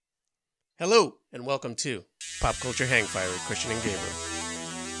Hello, and welcome to Pop Culture Hangfire with Christian and Gabriel.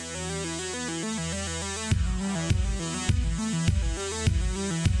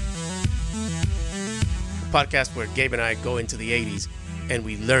 A podcast where Gabe and I go into the 80s and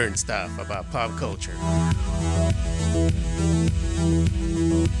we learn stuff about pop culture.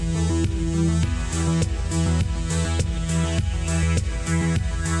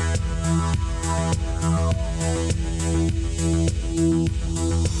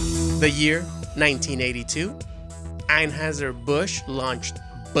 The year 1982, Anheuser-Busch launched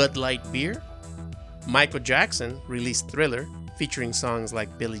Bud Light beer. Michael Jackson released Thriller, featuring songs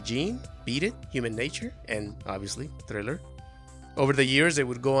like Billie Jean, Beat It, Human Nature, and obviously Thriller. Over the years, it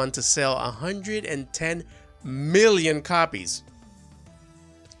would go on to sell 110 million copies.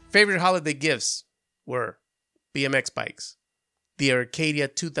 Favorite holiday gifts were BMX bikes, the Arcadia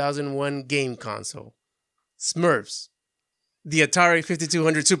 2001 game console, Smurfs, the Atari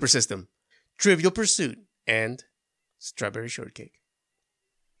 5200 Super System, Trivial Pursuit, and Strawberry Shortcake.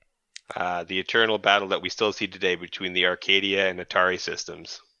 The eternal battle that we still see today between the Arcadia and Atari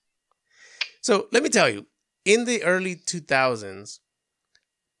systems. So let me tell you, in the early 2000s,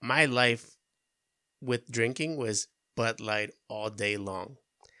 my life with drinking was Bud Light all day long.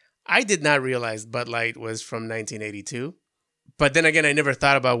 I did not realize Bud Light was from 1982. But then again, I never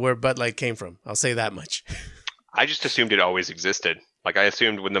thought about where Bud Light came from. I'll say that much. I just assumed it always existed. Like, I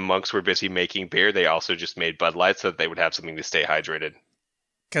assumed when the monks were busy making beer, they also just made Bud Light so that they would have something to stay hydrated.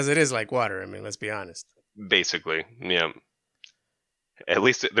 Because it is like water. I mean, let's be honest. Basically, yeah. At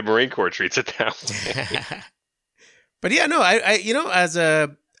least the Marine Corps treats it that way. But yeah, no, I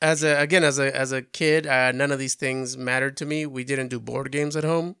as a kid, none of these things mattered to me. We didn't do board games at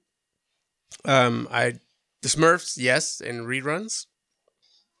home. The Smurfs, yes, and reruns.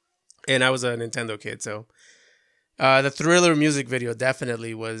 And I was a Nintendo kid, so the Thriller music video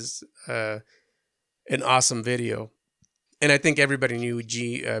definitely was an awesome video. And I think everybody knew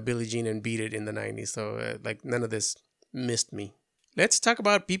Billie Jean and Beat It in the 90s, so none of this missed me. Let's talk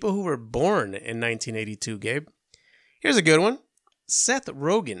about people who were born in 1982, Gabe. Here's a good one. Seth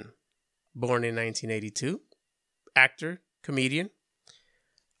Rogen, born in 1982. Actor, comedian.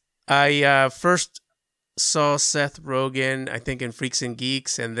 I first saw Seth Rogen, I think, in Freaks and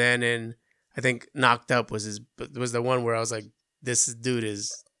Geeks, and then I think Knocked Up was the one where I was like, this dude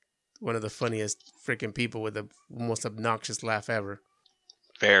is one of the funniest freaking people with the most obnoxious laugh ever.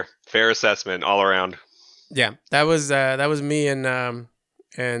 Fair assessment all around. Yeah, that was me and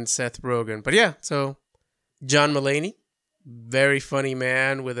Seth Rogen. But yeah, so John Mulaney, very funny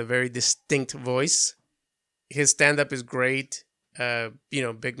man with a very distinct voice. His stand-up is great.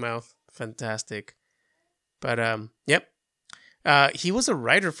 Big mouth, fantastic. But yep. He was a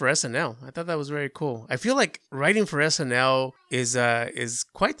writer for SNL. I thought that was very cool. I feel like writing for SNL is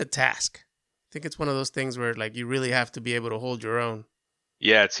quite the task. I think it's one of those things where you really have to be able to hold your own.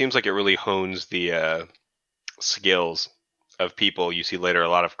 Yeah, it seems like it really hones the skills of people. You see later a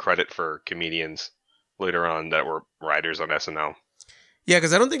lot of credit for comedians later on that were writers on SNL. Yeah,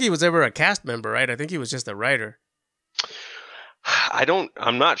 because I don't think he was ever a cast member, right? I think he was just a writer.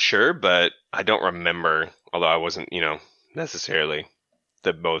 I'm not sure, but I don't remember, although I wasn't, necessarily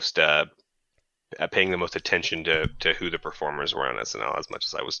the most paying the most attention to who the performers were on SNL as much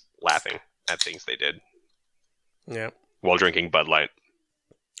as I was laughing at things they did. Yeah. While drinking Bud Light.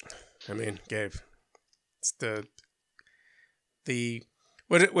 I mean, Gabe, it's the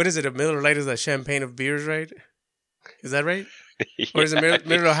what is it? A Miller Lite is a champagne of beers, right? Is that right? Yeah, or is it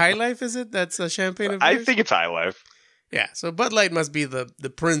Miller High Life? Is it? That's a champagne of beers? I think it's High Life. Yeah. So Bud Light must be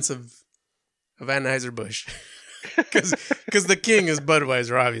the prince of Anheuser-Busch. Because the king is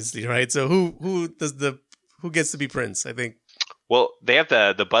Budweiser, obviously, right? So who gets to be prince? I think. Well, they have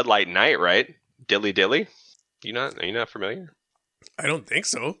the Bud Light Night, right? Dilly Dilly. Are you not familiar? I don't think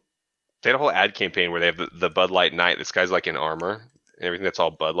so. They had a whole ad campaign where they have the Bud Light Night. This guy's like in armor and everything that's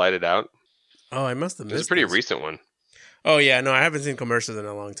all Bud Lighted out. Oh, I must have missed. It's a pretty this. recent one. Oh yeah, no, I haven't seen commercials in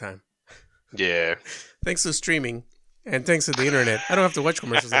a long time. Yeah. Thanks to streaming and thanks to the internet, I don't have to watch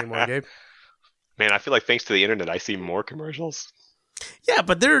commercials anymore, Gabe. Man, I feel like thanks to the internet, I see more commercials. Yeah,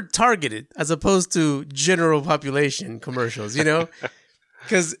 but they're targeted as opposed to general population commercials,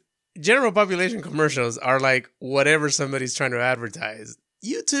 Because general population commercials are like whatever somebody's trying to advertise.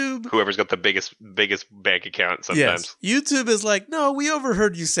 YouTube. Whoever's got the biggest bank account sometimes. Yes. YouTube is like, no, we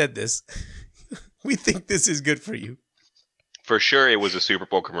overheard you said this. We think this is good for you. For sure it was a Super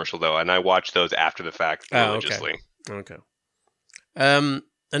Bowl commercial, though, and I watched those after the fact religiously. Okay.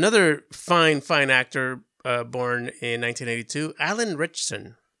 Another fine actor born in 1982, Alan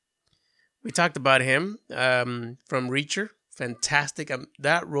Ritchson. We talked about him from Reacher, fantastic.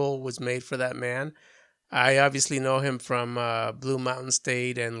 That role was made for that man. I obviously know him from Blue Mountain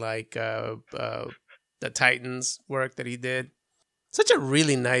State and like the Titans work that he did. Such a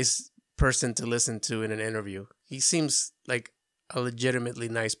really nice person to listen to in an interview. He seems like a legitimately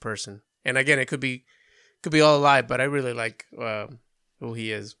nice person. And again, it could be all a lie, but I really like who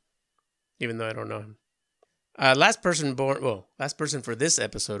he is, even though I don't know him. Last person for this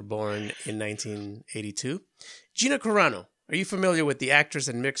episode born in 1982, Gina Carano. Are you familiar with the actress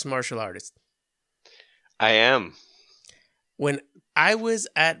and mixed martial artist? I am. When I was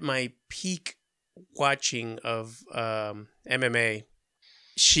at my peak watching of MMA,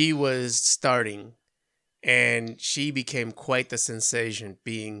 she was starting, and she became quite the sensation,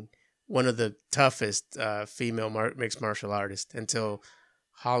 being one of the toughest female mixed martial artists until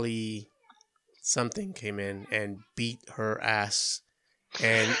Holly something came in and beat her ass.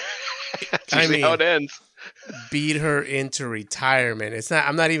 And I mean, how it ends. Beat her into retirement.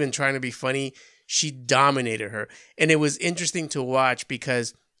 I'm not even trying to be funny. She dominated her. And it was interesting to watch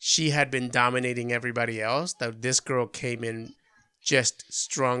because she had been dominating everybody else. This girl came in just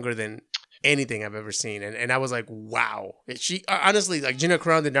stronger than anything I've ever seen. And I was like, wow. She honestly, like, Gina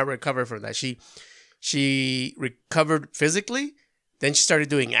Carano did not recover from that. She recovered physically. Then she started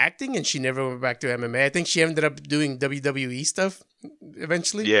doing acting, and she never went back to MMA. I think she ended up doing WWE stuff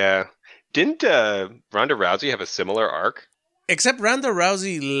eventually. Yeah. Didn't Ronda Rousey have a similar arc? Except Ronda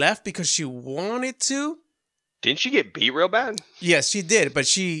Rousey left because she wanted to. Didn't she get beat real bad? Yes, she did, but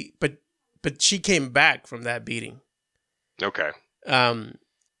she came back from that beating. Okay. And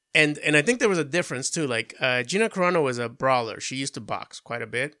I think there was a difference too. Like Gina Carano was a brawler. She used to box quite a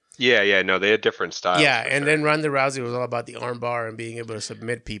bit. Yeah, no, they had different styles. Yeah, and then Ronda Rousey was all about the armbar and being able to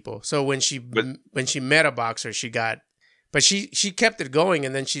submit people. So when she met a boxer, she kept it going,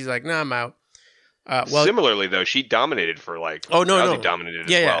 and then she's like, "Nah, I'm out." Similarly, though, she dominated for like. Oh no, Rousey dominated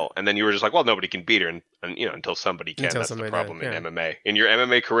as well, and then you were just like, "Well, nobody can beat her," and until somebody can. That's the problem in MMA. In your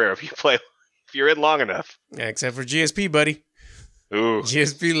MMA career, if you're in long enough. Yeah, except for GSP, buddy. Ooh,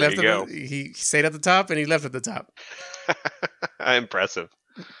 GSP left. He stayed at the top, and he left at the top. Impressive.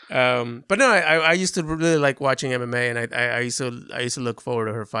 But no, I used to really like watching MMA, and I used to look forward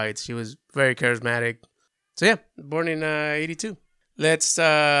to her fights. She was very charismatic. So yeah, born in 82. Let's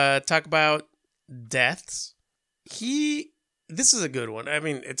talk about deaths. This is a good one. I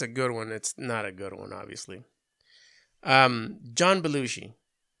mean, it's a good one. It's not a good one, obviously. John Belushi,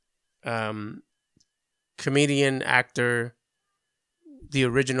 comedian, actor, the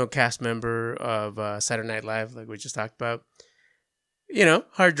original cast member of Saturday Night Live, like we just talked about.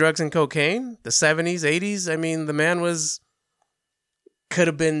 Hard drugs and cocaine, the 70s, 80s. I mean, the man could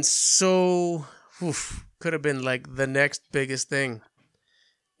have been like the next biggest thing.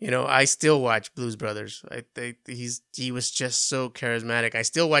 I still watch Blues Brothers. He was just so charismatic. I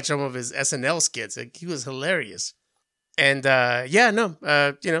still watch some of his SNL skits. Like, he was hilarious. And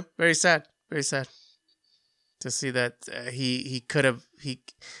very sad to see that he could have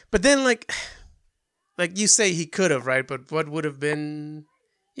but then like you say, he could have, right? But what would have been?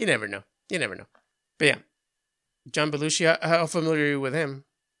 You never know. But yeah, John Belushi. How familiar are you with him?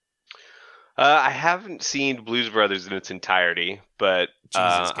 I haven't seen Blues Brothers in its entirety, but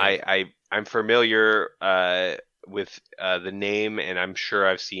I'm familiar with the name, and I'm sure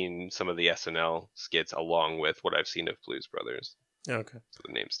I've seen some of the SNL skits along with what I've seen of Blues Brothers. Okay, so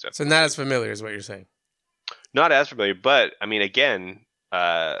the name stuff. So not as familiar is what you're saying. Not as familiar, but I mean, again,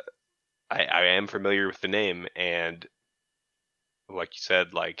 I am familiar with the name, and like you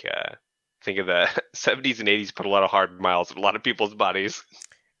said, think of the 70s and 80s put a lot of hard miles in a lot of people's bodies.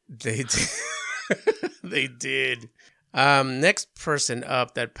 They did. They did. Next person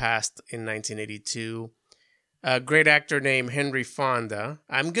up that passed in 1982, a great actor named Henry Fonda.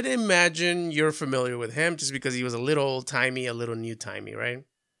 I'm going to imagine you're familiar with him just because he was a little old-timey, a little new-timey, right?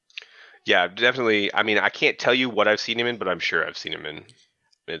 Yeah, definitely. I mean, I can't tell you what I've seen him in, but I'm sure I've seen him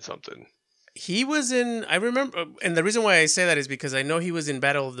in something. He was in, I remember, and the reason why I say that is because I know he was in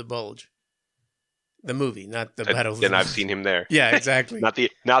Battle of the Bulge. The movie, not the Battle of the Bulge. And I've seen him there. Yeah, exactly. not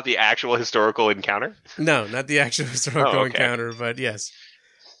the actual historical encounter? No, not the actual historical encounter, but yes.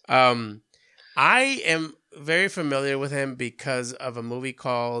 I am very familiar with him because of a movie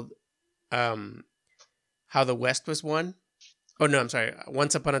called How the West Was Won. Oh, no, I'm sorry.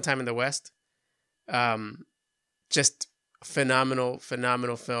 Once Upon a Time in the West. Just phenomenal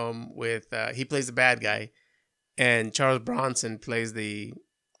film with, he plays the bad guy, and Charles Bronson plays the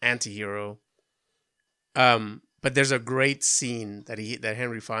anti-hero. But there's a great scene that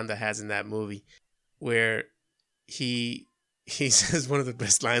Henry Fonda has in that movie where he says one of the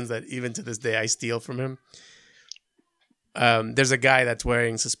best lines that even to this day I steal from him. There's a guy that's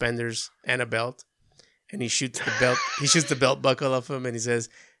wearing suspenders and a belt, and he shoots the belt. He shoots the belt buckle off him, and he says,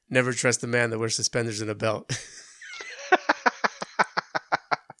 "Never trust a man that wears suspenders and a belt."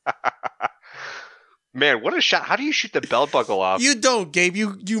 Man, what a shot! How do you shoot the belt buckle off? You don't, Gabe.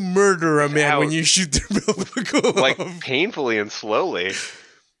 You murder a man when you shoot their belt buckle like off. painfully and slowly.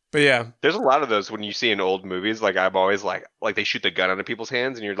 But yeah, there's a lot of those when you see in old movies. Like I'm always like they shoot the gun into people's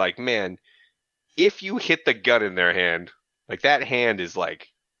hands, and you're like, man, if you hit the gun in their hand, like that hand is like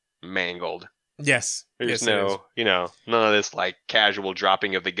mangled. Yes. There's yes, none of this like casual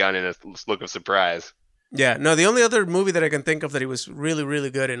dropping of the gun in a look of surprise. Yeah, no, the only other movie that I can think of that he was really, really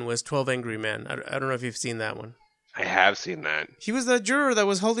good in was 12 Angry Men. I don't know if you've seen that one. I have seen that. He was the juror that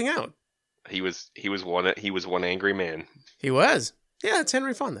was holding out. He was one angry man. He was. Yeah, it's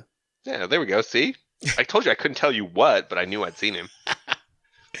Henry Fonda. Yeah, there we go. See? I told you I couldn't tell you what, but I knew I'd seen him.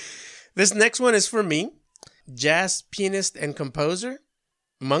 This next one is for me. Jazz pianist and composer,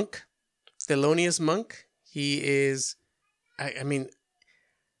 Monk, Thelonious Monk. He is, I mean...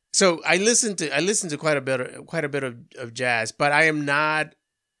 So I listen to quite a bit of jazz, but I am not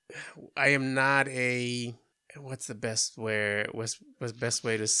a what's the best way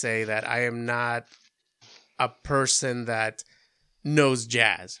to say that I am not a person that knows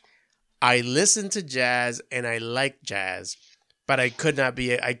jazz. I listen to jazz and I like jazz, but I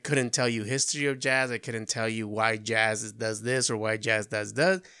couldn't tell you history of jazz. I couldn't tell you why jazz does this or why jazz does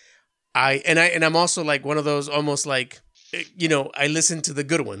that. I'm also like one of those almost like, I listen to the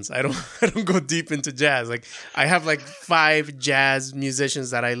good ones. I don't go deep into jazz. Like I have like 5 jazz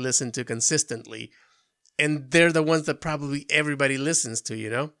musicians that I listen to consistently, and they're the ones that probably everybody listens to.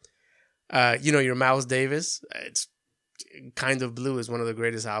 Your Miles Davis. It's Kind of Blue is one of the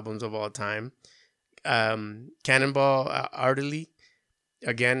greatest albums of all time. Cannonball Adderley,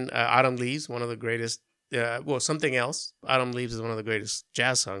 again, Autumn Leaves, one of the greatest. Something Else. Autumn Leaves is one of the greatest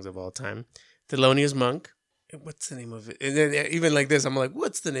jazz songs of all time. Thelonious Monk. What's the name of it? And then even like this, I'm like,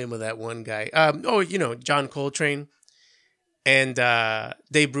 what's the name of that one guy? John Coltrane and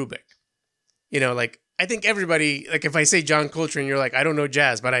Dave Brubeck. I think everybody, like if I say John Coltrane, you're like, I don't know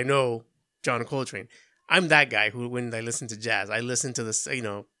jazz, but I know John Coltrane. I'm that guy who, when I listen to jazz, I listen to this,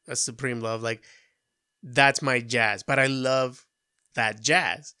 a Supreme Love. Like that's my jazz, but I love that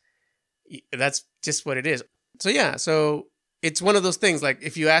jazz. That's just what it is. So yeah, so it's one of those things. Like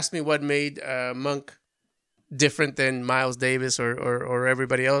if you ask me what made Monk different than Miles Davis or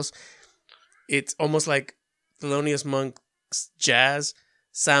everybody else, it's almost like Thelonious Monk's jazz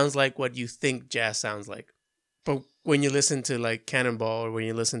sounds like what you think jazz sounds like. But when you listen to like Cannonball or when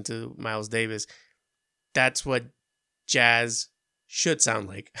you listen to Miles Davis, that's what jazz should sound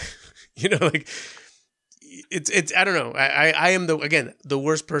like. Like it's I don't know. I am the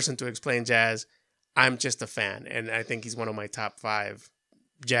worst person to explain jazz. I'm just a fan, and I think he's one of my top 5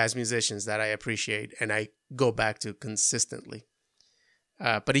 jazz musicians that I appreciate and I go back to consistently.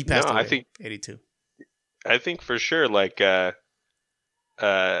 But he passed away. I think 82. I think for sure, like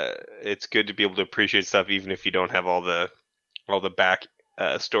it's good to be able to appreciate stuff even if you don't have all the back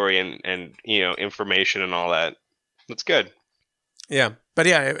story and information and all that. That's good. Yeah, but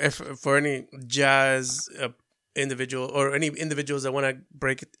yeah, if for any jazz individual or any individuals that want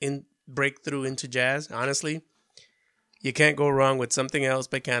to break through into jazz, honestly, you can't go wrong with Something Else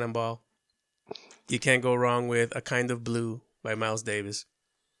by Cannonball. You can't go wrong with A Kind of Blue by Miles Davis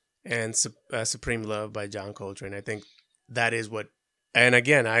and Supreme Love by John Coltrane. I think that is what. And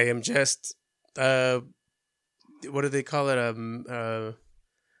again, I am just what do they call it?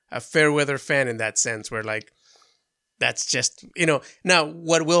 A fair weather fan in that sense, where like that's just Now,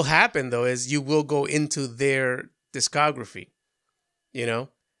 what will happen though is you will go into their discography.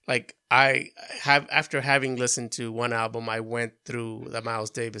 Like after having listened to one album, I went through the Miles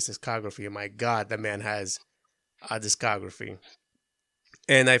Davis discography, and my God, the man has a discography.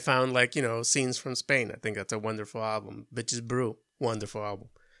 And I found Scenes from Spain. I think that's a wonderful album. Bitches Brew, wonderful album.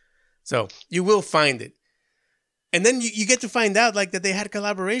 So you will find it. And then you get to find out that they had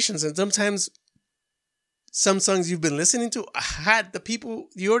collaborations, and sometimes some songs you've been listening to had the people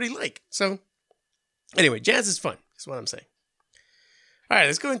you already like. So anyway, jazz is fun. That's what I'm saying. All right,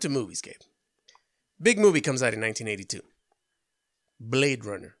 let's go into movies, Gabe. Big movie comes out in 1982. Blade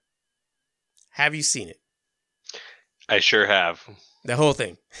Runner. Have you seen it? I sure have. The whole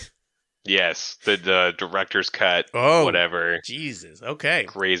thing? Yes, the director's cut, whatever. Jesus, okay.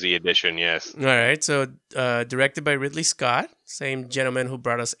 Crazy edition, yes. All right, so directed by Ridley Scott, same gentleman who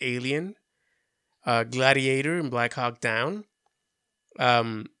brought us Alien, Gladiator, and Black Hawk Down,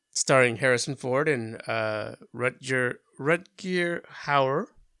 starring Harrison Ford and Rutger Hauer,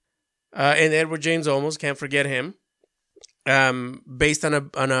 and Edward James Olmos, can't forget him. Based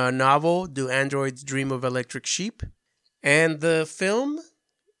on a novel, Do Androids Dream of Electric Sheep? And the film,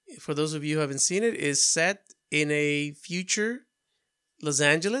 for those of you who haven't seen it, is set in a future Los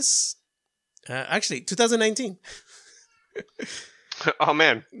Angeles. Actually, 2019. Oh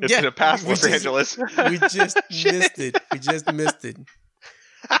man, it's in a past Los Angeles. We just missed it. We just missed it.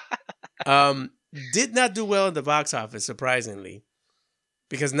 Did not do well in the box office, surprisingly,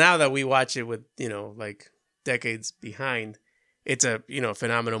 because now that we watch it with like decades behind, it's a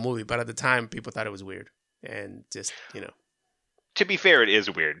phenomenal movie. But at the time, people thought it was weird, and just To be fair, it is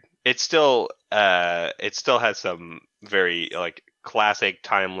weird. It still has some very like classic,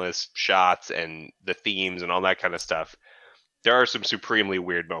 timeless shots and the themes and all that kind of stuff. There are some supremely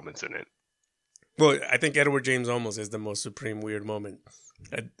weird moments in it. Well, I think Edward James Olmos is the most supreme weird moment.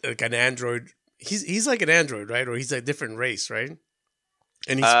 Like an android. He's like an android, right? Or he's a different race, right?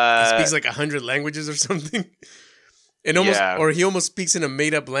 And he speaks like 100 languages or something. And or he almost speaks in a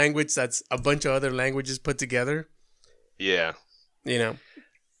made up language that's a bunch of other languages put together. Yeah.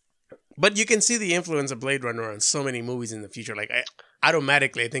 But you can see the influence of Blade Runner on so many movies in the future. Like I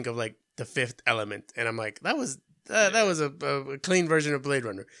think of like The Fifth Element, and I'm like, that was a clean version of Blade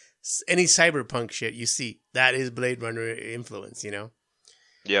Runner. Any cyberpunk shit you see, that is Blade Runner influence,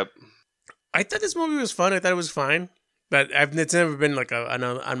 Yep. I thought this movie was fun. I thought it was fine, but it's never been like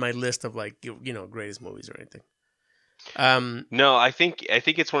on my list of like greatest movies or anything. No, I think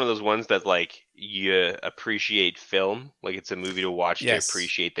it's one of those ones that like you appreciate film, like it's a movie to watch to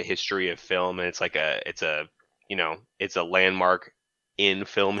appreciate the history of film, and it's a landmark in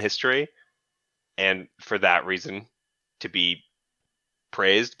film history, and for that reason to be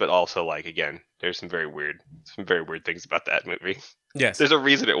praised, but also like again, there's some very weird things about that movie. Yes, there's a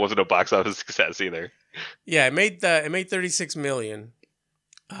reason it wasn't a box office success either. Yeah, it made $36 million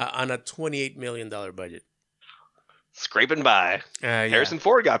on a $28 million budget. Scraping by. Harrison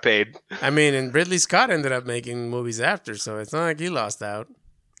Ford got paid. I mean, and Ridley Scott ended up making movies after, so it's not like he lost out.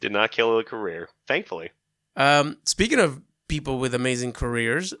 Did not kill a career, thankfully. Speaking of people with amazing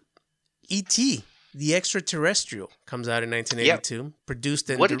careers, E.T., the Extraterrestrial, comes out in 1982. Yep. Produced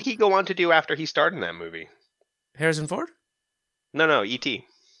and what did he go on to do after he starred in that movie? Harrison Ford? No, E.T.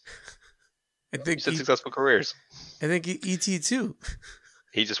 I think he said successful careers. I think E.T. too.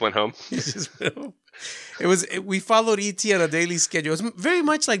 He just went home. We followed E.T. on a daily schedule. It was very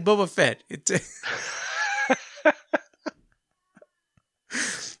much like Boba Fett.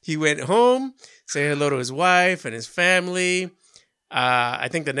 He went home, said hello to his wife and his family. I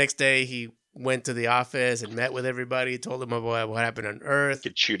think the next day he went to the office and met with everybody, told them about what happened on Earth.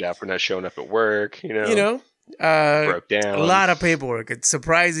 Get chewed out for not showing up at work, broke down. A lot of paperwork. It's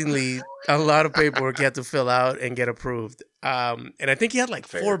surprisingly a lot of paperwork he had to fill out and get approved. And I think he had like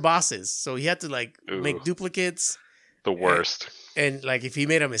 4 bosses, so he had to like make duplicates. The worst. And like if he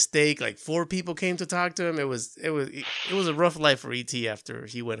made a mistake, like 4 people came to talk to him. It was a rough life for E.T. after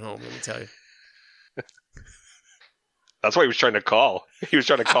he went home. Let me tell you. That's why he was trying to call. He was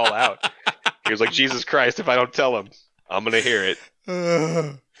trying to call out. He was like, Jesus Christ, if I don't tell him, I'm gonna hear it.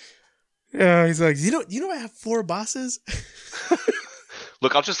 Yeah, he's like, you know, I have 4 bosses.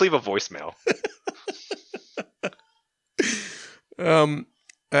 Look, I'll just leave a voicemail.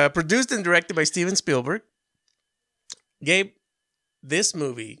 Produced and directed by Steven Spielberg. Gabe, this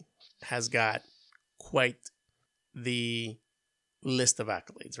movie has got quite the list of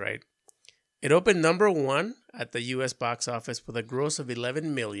accolades, right? It opened number 1 at the U.S. box office with a gross of $11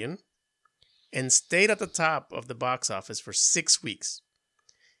 million and stayed at the top of the box office for 6 weeks.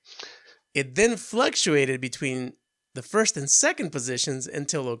 It then fluctuated between the first and second positions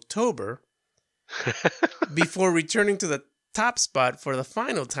until October before returning to the top spot for the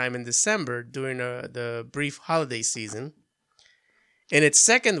final time in December during the brief holiday season. In its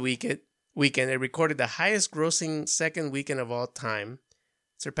second weekend, it recorded the highest grossing second weekend of all time,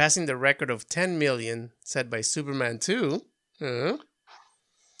 surpassing the record of $10 million set by Superman 2.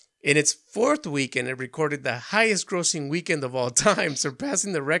 In its fourth weekend, it recorded the highest grossing weekend of all time,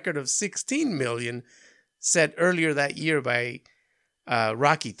 surpassing the record of $16 million set earlier that year by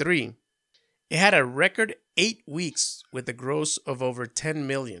Rocky III. It had a record 8 weeks with a gross of over $10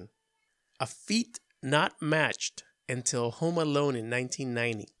 million, a feat not matched until Home Alone in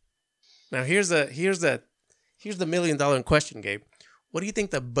 1990. Now here's the $1 million question, Gabe. What do you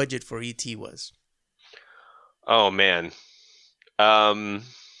think the budget for E.T. was? Oh man, I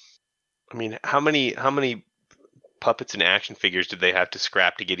mean, how many puppets and action figures did they have to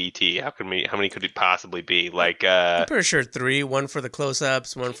scrap to get E.T.? How many could it possibly be? Like, I'm pretty sure 3. 1 for the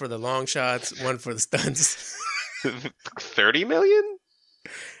close-ups, 1 for the long shots, 1 for the stunts. 30 million?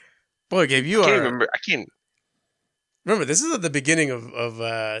 Boy, Gabe, I can't remember. I can't. Remember, this is at the beginning of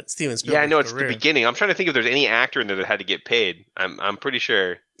Steven Yeah, I Spielberg's know it's the career. beginning. I'm trying to think if there's any actor in there that had to get paid. I'm pretty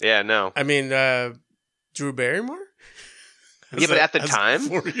sure. Yeah, no. I mean, Drew Barrymore. Yeah, but at the as time, a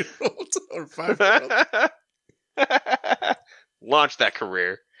 4-year-old or 5-year-old. launch that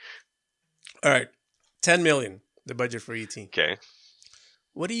career. All right, 10 million the budget for ET. Okay.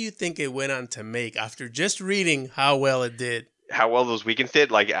 What do you think it went on to make after just reading how well it did? How well those weekends did,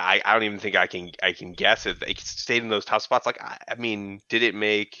 like I don't even think I can guess it. It stayed in those top spots. Like I mean, did it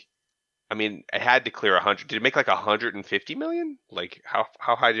make? I mean, it had to clear 100. Did it make like 150 million? Like how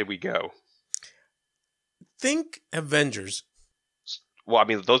high did we go? Think Avengers. Well, I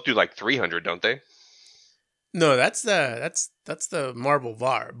mean, those do like 300, don't they? No, that's the Marble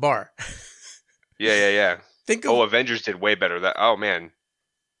bar. Yeah. Think of Avengers did way better. Oh man,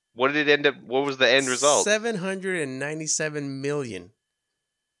 what did it end up? What was the end result? 797 million.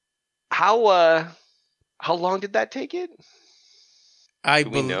 How long did that take it? I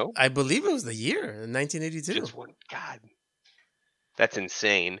know? I believe it was the year 1982. Just one. God, that's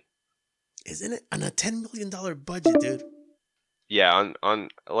insane. Isn't it on a $10 million budget, dude? Yeah, on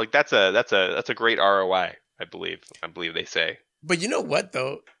like that's a great ROI. I believe they say. But you know what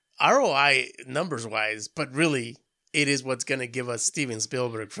though? ROI numbers wise, but really it is what's going to give us Steven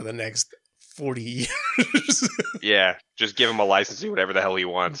Spielberg for the next 40 years. Yeah, just give him a license to do whatever the hell he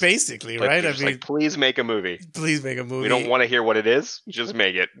wants. Basically, like, right? I mean, like, please make a movie. Please make a movie. We don't want to hear what it is. Just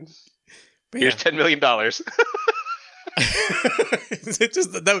make it. But here's $10 million. It's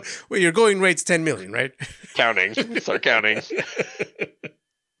just well, your going rate's 10 million, right? Counting. Start counting.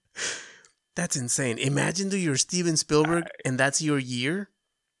 That's insane. Imagine you're Steven Spielberg and that's your year.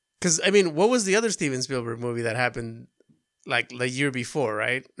 Because, I mean, what was the other Steven Spielberg movie that happened like the year before,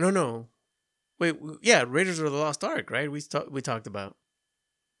 right? No. Wait, yeah, Raiders of the Lost Ark, right? We talked about.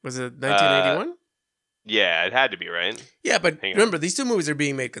 Was it 1981? Yeah, it had to be, right? Yeah, but remember, these two movies are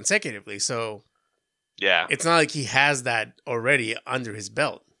being made consecutively, so yeah, it's not like he has that already under his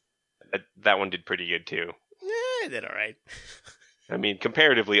belt. That one did pretty good, too. Yeah, it did all right. I mean,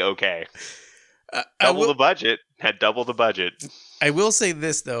 comparatively okay. Double the budget. Had double the budget. I will say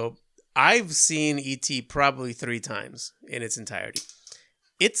this, though. I've seen E.T. probably 3 times in its entirety.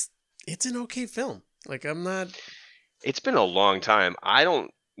 It's an okay film. Like, I'm not... It's been a long time. I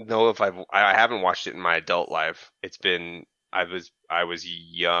don't know if I haven't watched it in my adult life. It's been... I was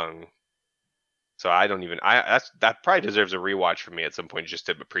young. So I don't even... that probably deserves a rewatch for me at some point just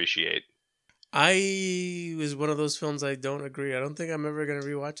to appreciate. I was one of those films I don't agree. I don't think I'm ever going to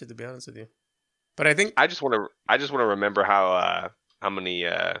rewatch it, to be honest with you. But I think... I just want to remember how many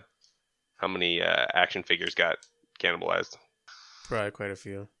action figures got cannibalized. Probably quite a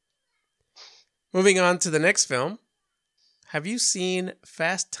few. Moving on to the next film. Have you seen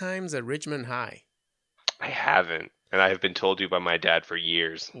Fast Times at Ridgemont High? I haven't. And I have been told to by my dad for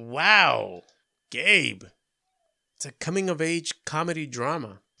years. Wow. Gabe. It's a coming-of-age comedy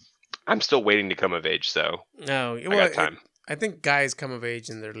drama. I'm still waiting to come of age, so no, I got time. I think guys come of age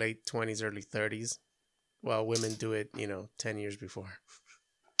in their late 20s, early 30s, while women do it, 10 years before.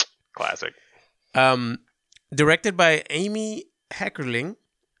 Classic. Directed by Amy Heckerling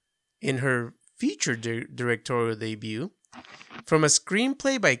in her feature directorial debut, from a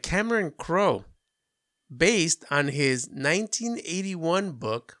screenplay by Cameron Crowe, based on his 1981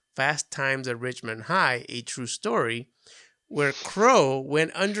 book, Fast Times at Ridgemont High, A True Story, where Crowe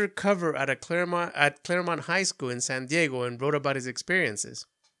went undercover at Claremont High School in San Diego and wrote about his experiences.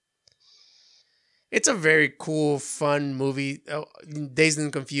 It's a very cool, fun movie, Dazed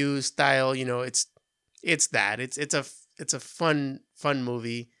and Confused style. It's that. It's a fun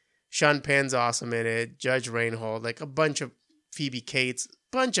movie. Sean Penn's awesome in it. Judge Reinhold, like a bunch of Phoebe Cates,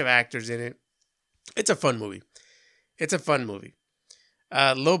 bunch of actors in it. It's a fun movie.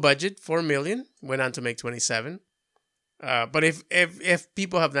 Low budget, $4 million. Went on to make 27. But if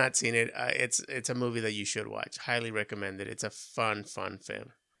people have not seen it, it's a movie that you should watch. Highly recommended. It's a fun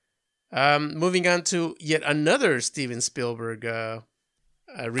film. Moving on to yet another Steven Spielberg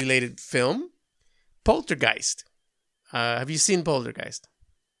related film, Poltergeist. Have you seen Poltergeist?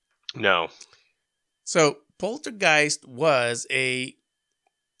 No. So Poltergeist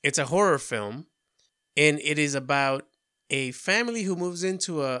it's a horror film, and it is about a family who moves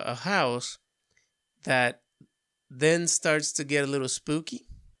into a house that then starts to get a little spooky,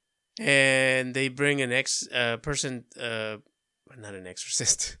 and they bring an not an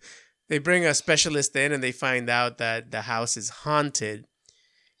exorcist. They bring a specialist in, and they find out that the house is haunted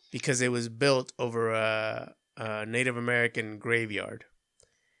because it was built over a Native American graveyard.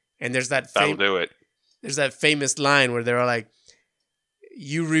 And there's that that'll do it. There's that famous line where they're all like,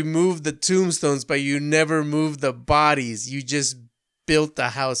 you removed the tombstones, but you never moved the bodies. You just built the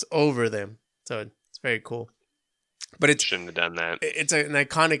house over them. So it's very cool. But it shouldn't have done that. It's an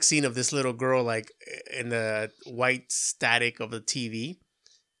iconic scene of this little girl, like in the white static of the TV,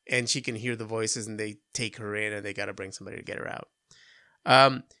 and she can hear the voices, and they take her in, and they got to bring somebody to get her out.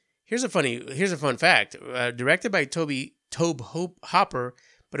 Here's a fun fact. Directed by Tobe Hopper,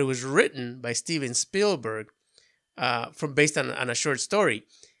 but it was written by Steven Spielberg, based on a short story.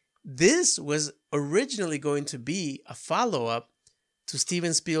 This was originally going to be a follow-up to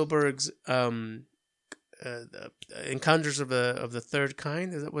Steven Spielberg's Encounters of the Third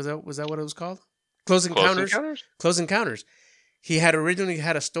Kind. Was that what it was called? Close Encounters. Close Encounters. He had originally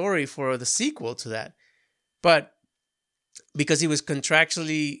had a story for the sequel to that, but because he was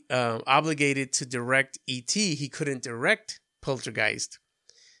contractually obligated to direct E.T., he couldn't direct Poltergeist.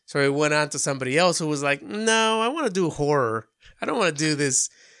 So he went on to somebody else who was like, "No, I want to do horror. I don't want to do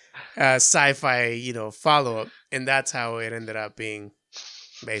this sci-fi, follow-up." And that's how it ended up being,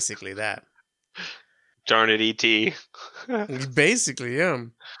 basically that. Darn it, E.T. Basically, yeah.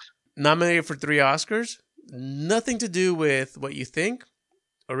 Nominated for 3 Oscars. Nothing to do with what you think.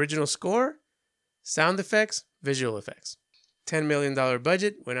 Original score, sound effects, visual effects. $10 million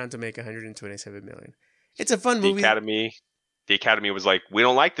budget, went on to make $127 million. It's a fun movie. The Academy was like, "We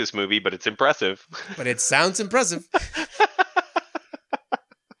don't like this movie, but it's impressive." But it sounds impressive.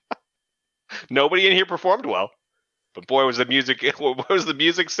 Nobody in here performed well. But boy, was the music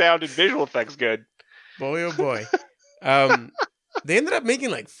sound and visual effects good. Boy, oh boy. They ended up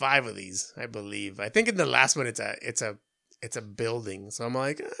making like 5 of these, I believe. I think in the last one, it's a building. So I'm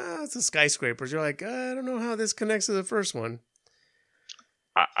like, it's a skyscrapers. You're like, I don't know how this connects to the first one.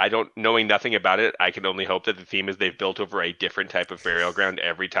 I don't, knowing nothing about it, I can only hope that the theme is they've built over a different type of burial ground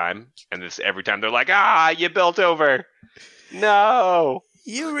every time. And every time they're like, you built over. No.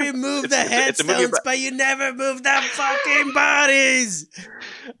 You removed the headstones, but you never moved the fucking bodies.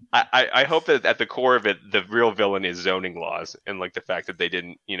 I hope that at the core of it, the real villain is zoning laws and like the fact that they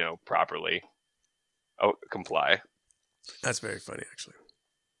didn't, properly comply. That's very funny, actually.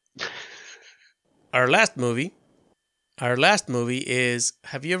 Our last movie is,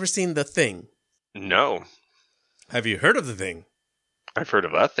 have you ever seen The Thing? No. Have you heard of The Thing? I've heard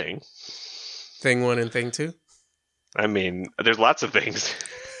of a Thing. Thing 1 and Thing 2? I mean, there's lots of things.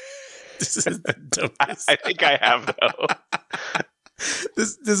 This is the dumbest. I think I have, though.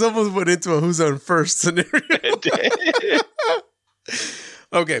 This almost went into a who's on first scenario. It did.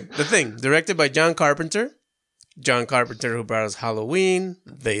 Okay, The Thing, directed by John Carpenter. John Carpenter, who brought us Halloween,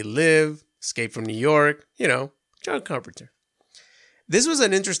 They Live, Escape from New York. John Carpenter. This was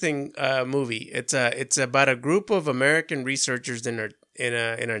an interesting movie. It's about a group of American researchers in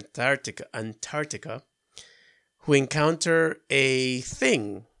Antarctica who encounter a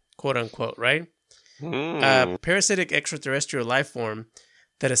thing, quote unquote, right? A parasitic extraterrestrial life form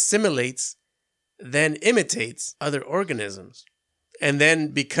that assimilates, then imitates other organisms. And then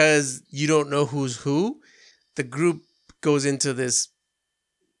because you don't know who's who, the group goes into this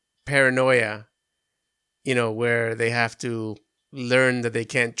paranoia, where they have to learn that they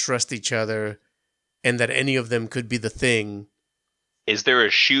can't trust each other and that any of them could be the thing. Is there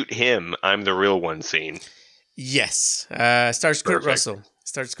a shoot him, I'm the real one scene? Yes. Stars Kurt Russell.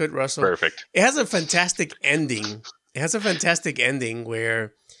 Perfect. It has a fantastic ending.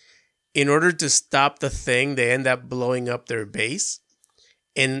 Where in order to stop the thing, they end up blowing up their base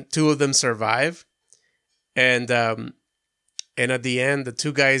and 2 of them survive. And at the end, the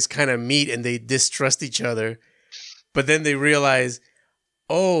 2 guys kind of meet and they distrust each other. But then they realize,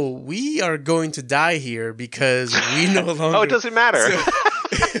 we are going to die here because we no longer... it doesn't matter.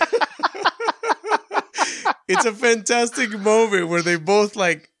 It's a fantastic moment where they both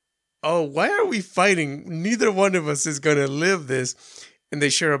like, why are we fighting? Neither one of us is going to live this. And they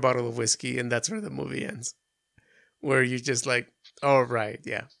share a bottle of whiskey, and that's where the movie ends. Where you're just like, oh, right,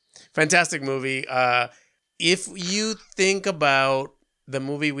 yeah. Fantastic movie. If you think about the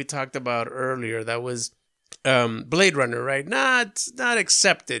movie we talked about earlier, that was Blade Runner, right? Not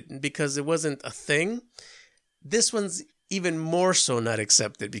accepted because it wasn't a thing. This one's even more so not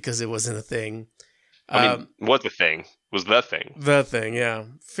accepted because it wasn't a thing. What the thing? Was The Thing. The Thing, yeah.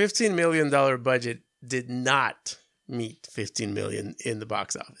 $15 million budget did not meet $15 million in the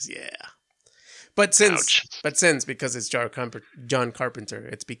box office. Yeah. But since because it's John Carpenter,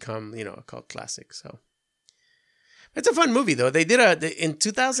 it's become, a cult classic. So it's a fun movie, though. They did in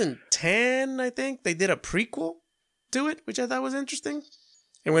 2010, I think, they did a prequel to it, which I thought was interesting.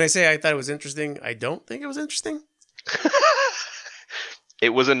 And when I say I thought it was interesting, I don't think it was interesting. It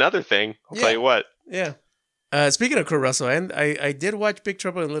was another thing. I'll tell you what. Yeah. Speaking of Kurt Russell, and I did watch Big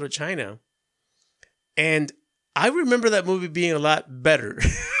Trouble in Little China, and I remember that movie being a lot better.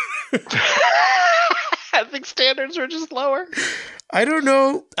 I think standards are just lower. I don't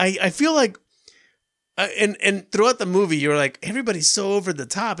know. I feel like, and throughout the movie, you're like, everybody's so over the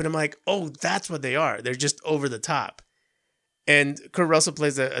top, and I'm like, oh, that's what they are. They're just over the top. And Kurt Russell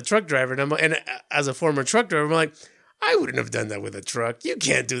plays a truck driver, and as a former truck driver, I'm like, I wouldn't have done that with a truck. You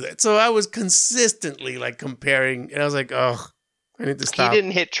can't do that. So I was consistently like comparing, and I was like, oh, I need to stop. He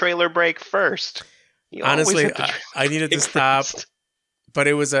didn't hit trailer brake first. Honestly, I needed to stop. First. But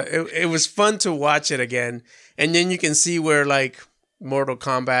it was fun to watch it again, and then you can see where like Mortal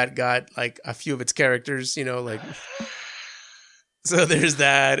Kombat got like a few of its characters, you know, like. So there's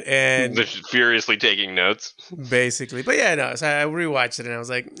that, and they're furiously taking notes, basically. But yeah, no. So I rewatched it, and I was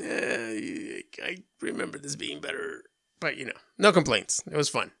like, I remember this being better. But you know, no complaints. It was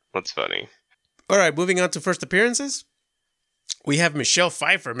fun. That's funny. All right, moving on to first appearances. We have Michelle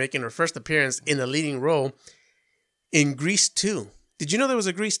Pfeiffer making her first appearance in a leading role in Grease 2. Did you know there was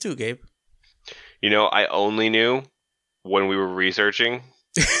a Grease 2, Gabe? You know, I only knew when we were researching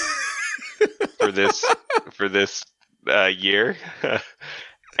for this year.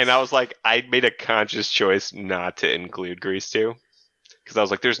 And I was like, I made a conscious choice not to include Grease 2. Because I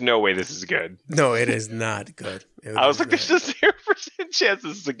was like, there's no way this is good. No, it is not good. I was like, there's a 0% chance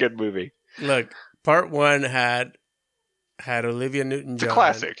this is a good movie. Look, part 1 had Olivia Newton-John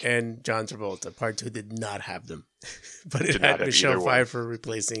classic. And John Travolta. Part 2 did not have them. But it had Michelle Pfeiffer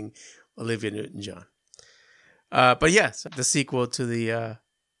replacing Olivia Newton-John. But yes, the sequel to the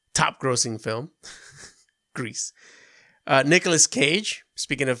top-grossing film, Grease. Nicolas Cage,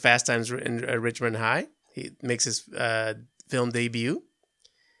 speaking of Fast Times in Ridgemont High, he makes his film debut.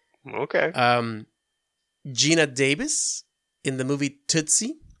 Okay. Gina Davis in the movie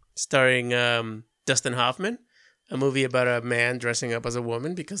Tootsie, starring Dustin Hoffman, a movie about a man dressing up as a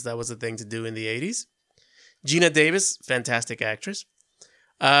woman because that was the thing to do in the 80s. Gina Davis, fantastic actress.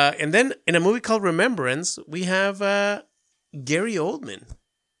 And then in a movie called Remembrance, we have Gary Oldman.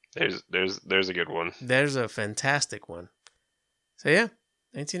 There's a good one. There's a fantastic one. So yeah,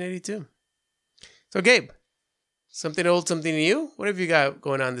 1982. So Gabe, something old, something new. What have you got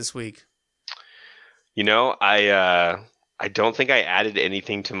going on this week? You know, I don't think I added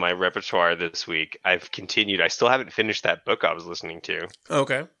anything to my repertoire this week. I've continued. I still haven't finished that book I was listening to.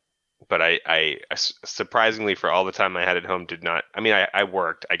 Okay. But I surprisingly, for all the time I had at home, did not. I mean, I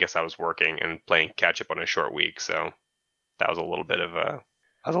worked. I guess I was working and playing catch up on a short week, so that was a little bit of a.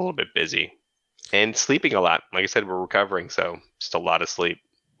 I was a little bit busy and sleeping a lot. Like I said, we're recovering, so just a lot of sleep.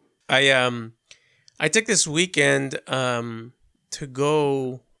 I took this weekend to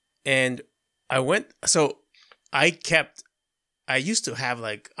go, and I went. So I used to have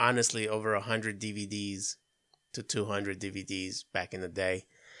like honestly over 100 DVDs to 200 DVDs back in the day.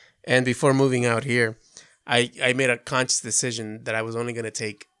 And before moving out here, I made a conscious decision that I was only going to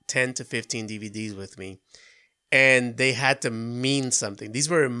take 10 to 15 DVDs with me. And they had to mean something. These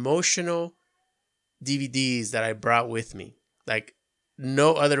were emotional DVDs that I brought with me. Like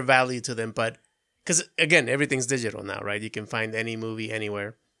no other value to them, but because again, everything's digital now, right? You can find any movie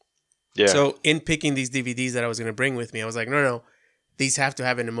anywhere. Yeah. So in picking these DVDs that I was going to bring with me, I was like, no, these have to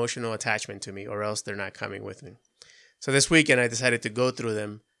have an emotional attachment to me or else they're not coming with me. So this weekend I decided to go through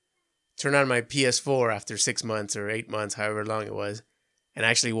them, turn on my PS4 after 6 months or 8 months, however long it was, and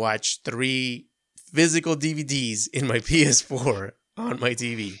actually watch 3 physical DVDs in my PS4 on my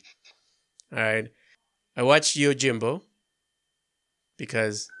TV. All right. I watched Yojimbo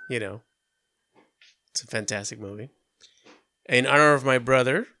because, it's a fantastic movie. In honor of my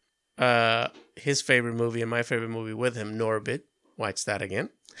brother, his favorite movie and my favorite movie with him, Norbit, watch that again.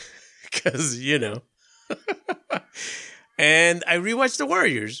 Because, And I rewatched The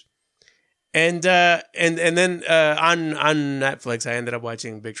Warriors. And then on Netflix, I ended up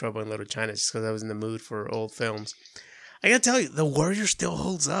watching Big Trouble in Little China just because I was in the mood for old films. I gotta tell you, The Warrior still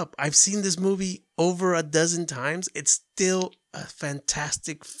holds up. I've seen this movie over a dozen times. It's still a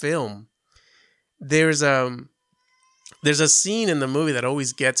fantastic film. There's a scene in the movie that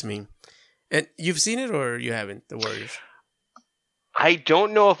always gets me. And you've seen it or you haven't, The Warriors? I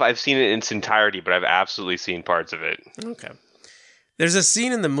don't know if I've seen it in its entirety, but I've absolutely seen parts of it. Okay. There's a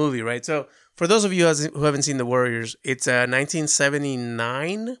scene in the movie, right? So for those of you who haven't seen The Warriors, it's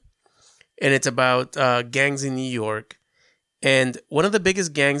 1979, and it's about gangs in New York. And one of the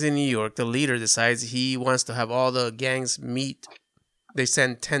biggest gangs in New York, the leader decides he wants to have all the gangs meet. They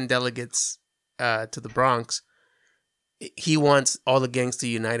send 10 delegates to the Bronx. He wants all the gangs to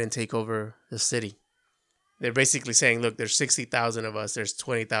unite and take over the city. They're basically saying, look, there's 60,000 of us. There's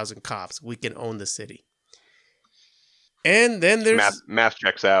 20,000 cops. We can own the city. And then there's Math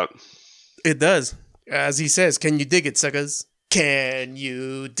checks out. it does. As he says, can you dig it, suckers? Can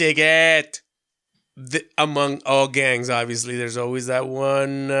you dig it? Among all gangs, obviously, there's always that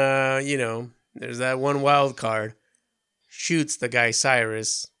one, there's that one wild card. Shoots the guy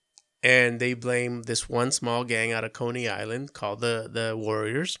Cyrus, and they blame this one small gang out of Coney Island called the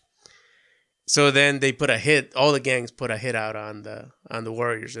Warriors. So then they put a hit. All the gangs put a hit out on the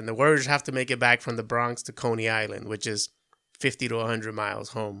Warriors, and the Warriors have to make it back from the Bronx to Coney Island, which is 50 to 100 miles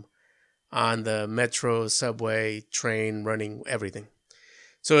home, on the metro, subway, train, running, everything.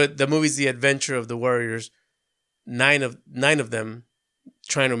 So the movie's the adventure of the Warriors. Nine of them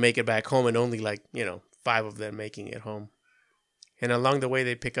trying to make it back home, and only 5 of them making it home. And along the way,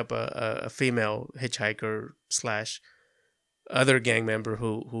 they pick up a female hitchhiker / other gang member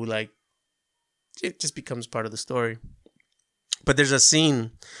who it just becomes part of the story. But there's a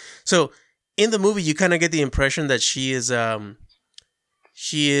scene. So in the movie, you kind of get the impression that she is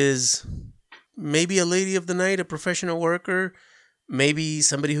maybe a lady of the night, a professional worker, maybe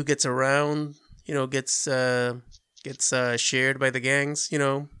somebody who gets around, gets shared by the gangs.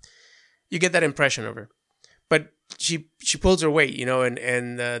 You get that impression of her. But she pulls her weight,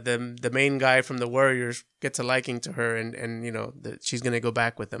 and the main guy from the Warriors gets a liking to her, and she's gonna go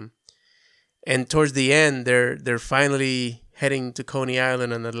back with him. And towards the end, they're finally heading to Coney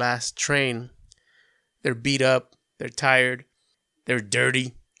Island on the last train. They're beat up, they're tired, they're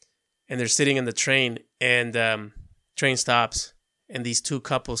dirty, and they're sitting in the train. And train stops, and these 2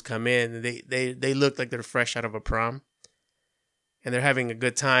 couples come in. And they look like they're fresh out of a prom. And they're having a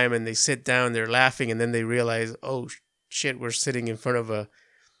good time, and they sit down, they're laughing, and then they realize, oh shit, we're sitting in front of a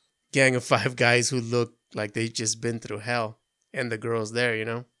gang of 5 guys who look like they've just been through hell. And the girl's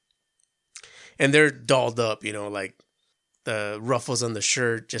there, And they're dolled up, like the ruffles on the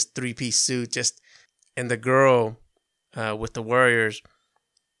shirt, just 3-piece suit, and the girl with the Warriors,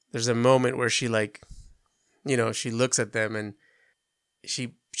 there's a moment where she she looks at them, and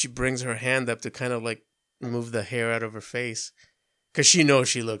she brings her hand up to kind of move the hair out of her face. Because she knows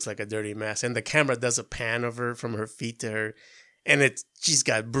she looks like a dirty mess. And the camera does a pan of her from her feet to her. And she's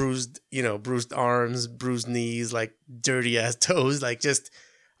got bruised arms, bruised knees, dirty ass toes, just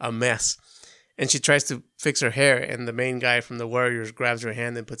a mess. And she tries to fix her hair. And the main guy from the Warriors grabs her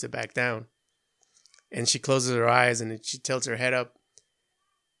hand and puts it back down. And she closes her eyes and she tilts her head up.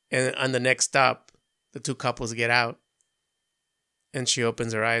 And on the next stop, the 2 couples get out. And she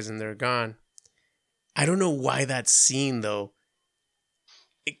opens her eyes and they're gone. I don't know why that scene, though,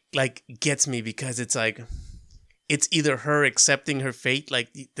 it gets me, because it's it's either her accepting her fate,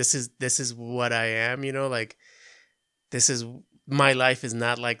 this is what I am, this is my life is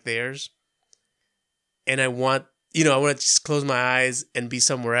not like theirs, and I want to just close my eyes and be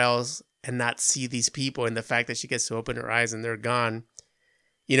somewhere else and not see these people, and the fact that she gets to open her eyes and they're gone,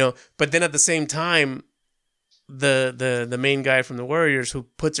 but then at the same time, the main guy from the Warriors, who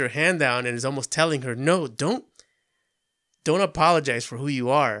puts her hand down and is almost telling her, no, don't apologize for who you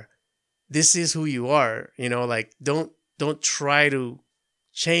are. This is who you are. Don't try to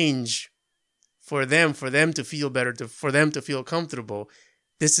change for them to feel better, for them to feel comfortable.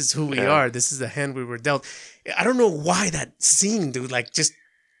 This is who we are. This is the hand we were dealt. I don't know why that scene, dude, just...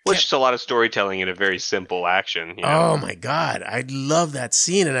 Well, it's just a lot of storytelling in a very simple action. Oh my God. I love that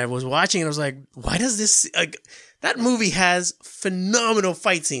scene. And I was watching and I was like, why does this... that movie has phenomenal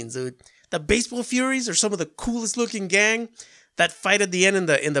fight scenes, dude. The Baseball Furies are some of the coolest looking gang. That fight at the end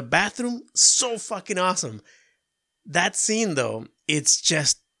in the bathroom, so fucking awesome. That scene, though, it's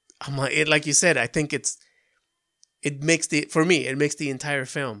just, like you said, I think it makes the entire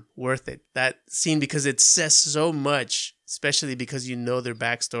film worth it. That scene, because it says so much, especially because their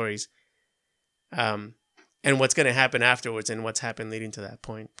backstories, and what's going to happen afterwards and what's happened leading to that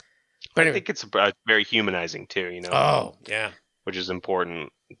point. But anyway. I think it's very humanizing too, Oh, yeah. Which is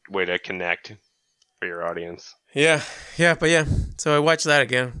important way to connect for your audience. Yeah. So I watched that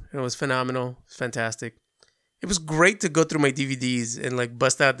again. It was phenomenal. It was fantastic. It was great to go through my DVDs and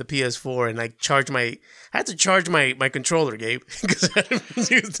bust out the PS4 and I had to charge my controller, Gabe, because I hadn't been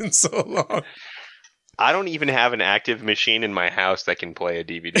used in so long. I don't even have an active machine in my house that can play a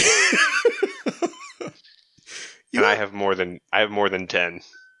DVD. And I have more than 10.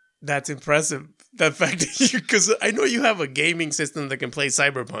 That's impressive. The fact that because I know you have a gaming system that can play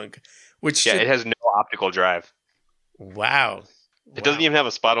Cyberpunk, which it has no optical drive. Wow. It doesn't even have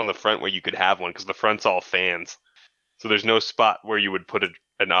a spot on the front where you could have one because the front's all fans. So there's no spot where you would put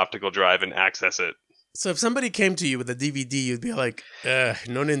an optical drive and access it. So if somebody came to you with a DVD, you'd be like, no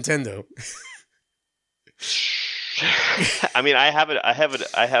Nintendo. I mean, I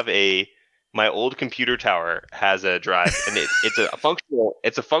have my old computer tower has a drive, and it's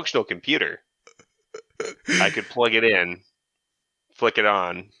a functional computer. I could plug it in, flick it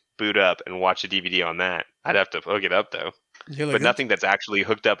on, boot up, and watch a DVD on that. I'd have to hook it up though. But nothing that's actually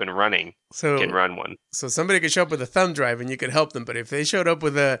hooked up and running can run one. So somebody could show up with a thumb drive and you could help them. But if they showed up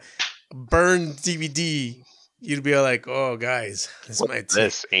with a burned DVD, you'd be like, "Oh, guys,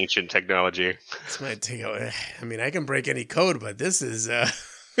 this ancient technology. This might take. I mean, I can break any code, but this is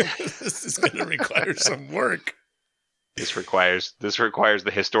this is going to require some work. This requires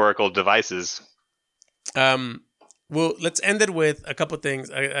the historical devices. Well, let's end it with a couple things.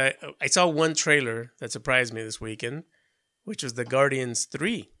 I saw one trailer that surprised me this weekend, which was the Guardians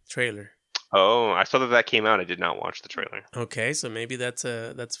 3 trailer. Oh, I saw that came out. I did not watch the trailer. Okay, so maybe that's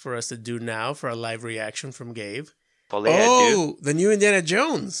for us to do now for a live reaction from Gabe. Well, the new Indiana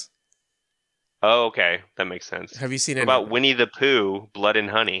Jones. Oh, okay. That makes sense. Have you seen it? About Winnie the Pooh, Blood and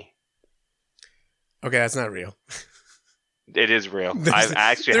Honey? Okay, that's not real. It is real. I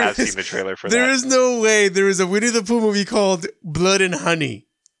actually have seen the trailer for that. There is no way there is a Winnie the Pooh movie called Blood and Honey.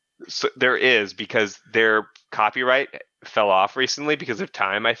 So there is, because their copyright fell off recently because of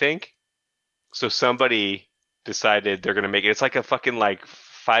time, I think. So somebody decided they're going to make it. It's like a fucking like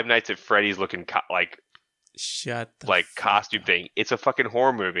Five Nights at Freddy's looking costume thing. It's a fucking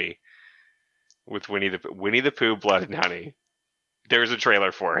horror movie with Winnie the Pooh, Blood and Honey. There's a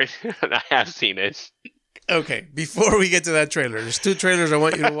trailer for it, and I have seen it. Okay, before we get to that trailer, there's 2 trailers I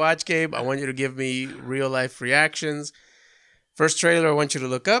want you to watch, Gabe. I want you to give me real-life reactions. First trailer I want you to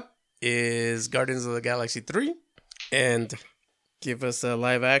look up is Guardians of the Galaxy 3, and give us a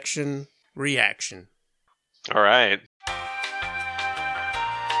live-action reaction. All right.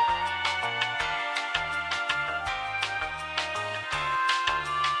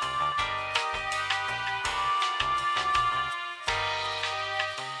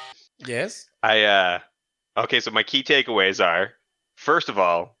 Yes? Okay, so my key takeaways are, first of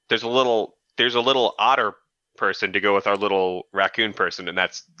all, there's a little otter person to go with our little raccoon person, and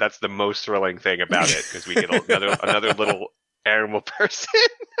that's the most thrilling thing about it, because we get another little animal person.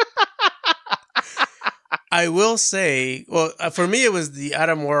 I will say, well, for me it was the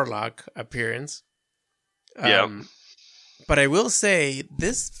Adam Warlock appearance. Yeah. But I will say,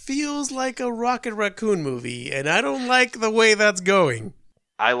 this feels like a Rocket Raccoon movie, and I don't like the way that's going.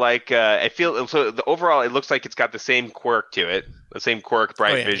 I like. Overall, it looks like it's got the same quirk to it. The same quirk,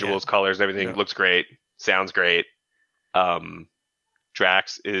 bright visuals, colors, everything looks great. Sounds great.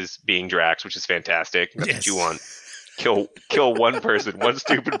 Drax is being Drax, which is fantastic. That's what you want. Kill one person, one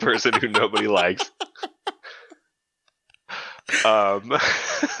stupid person who nobody likes.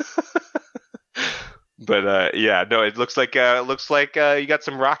 But yeah, no, it looks like you got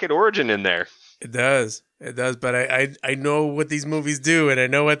some Rocket origin in there. It does, but I know what these movies do, and I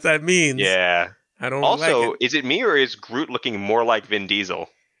know what that means. Yeah. I don't also, like it. Is it me, or is Groot looking more like Vin Diesel?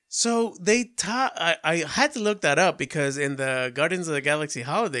 So I had to look that up, because in the Guardians of the Galaxy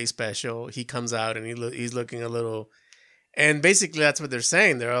holiday special, he comes out and he's looking a little, and basically that's what they're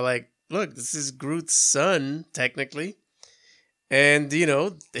saying. They're like, look, this is Groot's son, technically. And,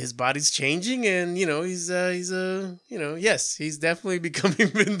 his body's changing, and, he's he's definitely becoming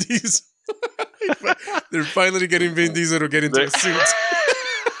Vin Diesel. They're finally getting Vin Diesel to get into a suit.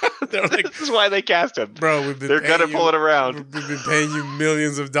 They're like, this is why they cast him. Bro, they're gonna pull it around. We've been paying you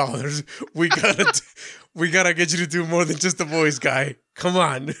millions of dollars. We gotta get you to do more than just the voice guy. Come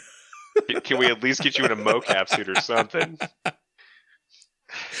on. Can we at least get you in a mocap suit or something?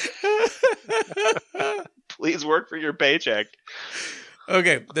 Please work for your paycheck.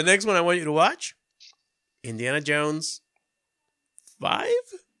 Okay, the next one I want you to watch, Indiana Jones 5?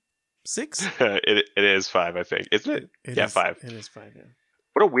 6? It is 5, I think. Isn't it? 5. It is 5, yeah.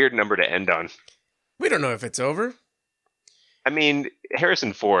 What a weird number to end on. We don't know if it's over. I mean,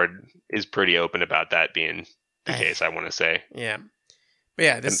 Harrison Ford is pretty open about that being the case, I want to say. Yeah. But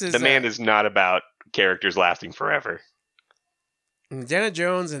yeah, the man is not about characters lasting forever. Indiana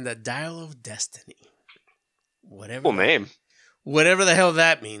Jones and the Dial of Destiny. Whatever. Cool name. Whatever the hell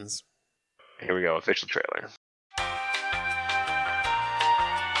that means. Here we go, official trailer.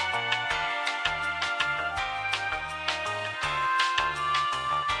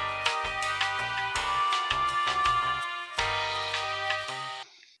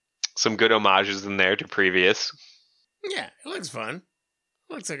 Some good homages in there to previous. Yeah, it looks fun.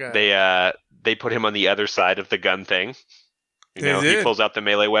 It looks like a... They put him on the other side of the gun thing. He pulls out the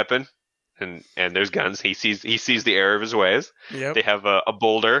melee weapon, and there's guns. He sees the error of his ways. Yep. They have a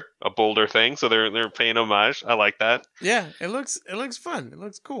boulder thing, so they're paying homage. I like that. Yeah, it looks fun. It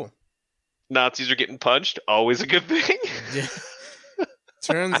looks cool. Nazis are getting punched. Always a good thing. Yeah.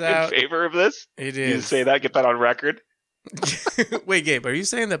 Turns I'm out in favor of this. it You is. say that, get that on record. Wait, Gabe, are you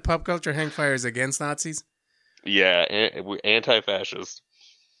saying that Pop Culture Hangfire is against Nazis? Yeah, we're anti-fascist.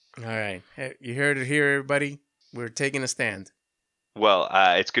 All right. Hey, you heard it here, everybody. We're taking a stand. Well,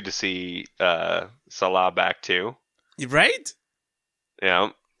 it's good to see Salah back too. Right? Yeah,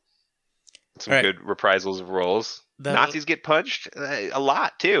 some Right. good reprisals of roles. Nazis get punched a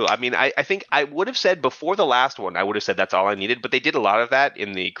lot too. I mean, I think I would have said before the last one, I would have said that's all I needed, but they did a lot of that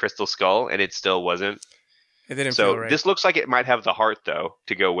in the Crystal Skull, and it still wasn't. It didn't So feel right. this looks like it might have the heart though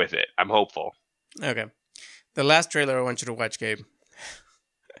to go with it. I'm hopeful. Okay. The last trailer I want you to watch, Gabe.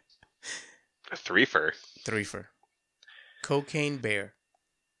 A threefer. Threefer. Cocaine Bear.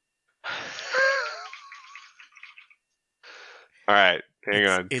 All right, hang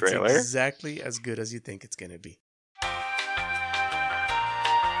on. It's Trailer. exactly as good as you think it's going to be.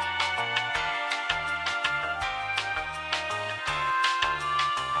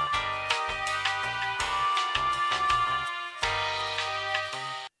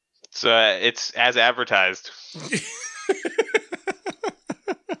 So it's as advertised.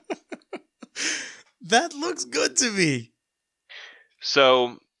 That looks good to me.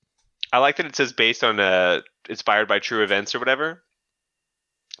 So I like that it says based on inspired by true events or whatever.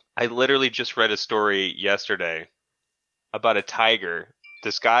 I literally just read a story yesterday about a tiger.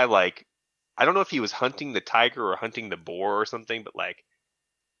 This guy, like, I don't know if he was hunting the tiger or hunting the boar or something, but like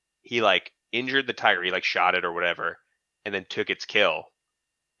he like injured the tiger. He like shot it or whatever, and then took its kill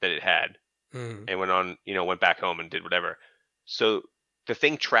that it had and went on, went back home and did whatever. So the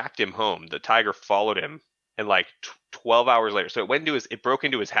thing tracked him home. The tiger followed him, and like 12 hours later, so it broke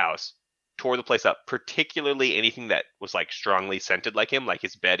into his house, tore the place up, particularly anything that was like strongly scented like him, like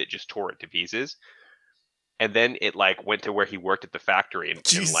his bed, it just tore it to pieces. And then it like went to where he worked at the factory and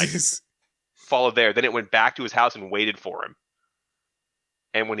like followed there. Then it went back to his house and waited for him.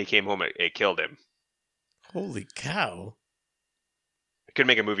 And when he came home, it killed him. Holy cow. I could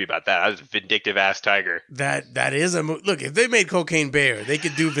make a movie about that. That was a vindictive ass tiger. That is a look. If they made Cocaine Bear, they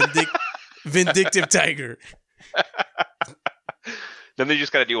could do Vindictive Tiger. Then they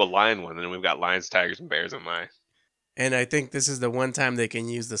just got to do a lion one, and then we've got lions, tigers, and bears in my. And I think this is the one time they can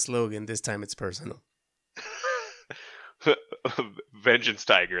use the slogan. This time it's personal. Vengeance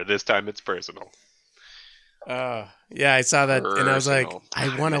tiger. This time it's personal. Yeah, I saw that, and I was like, Personal.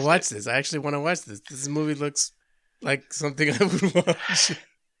 I want to watch this. I actually want to watch this. This movie looks like something I would watch.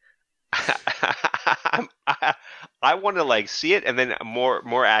 I want to like see it and then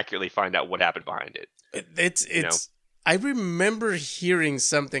more accurately find out what happened behind it. It's. I remember hearing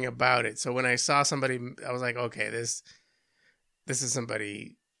something about it. So when I saw somebody, I was like, okay, this is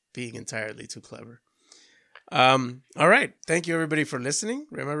somebody being entirely too clever. All right. Thank you, everybody, for listening.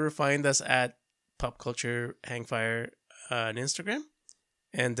 Remember, find us at Pop Culture Hangfire on Instagram.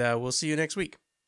 And we'll see you next week.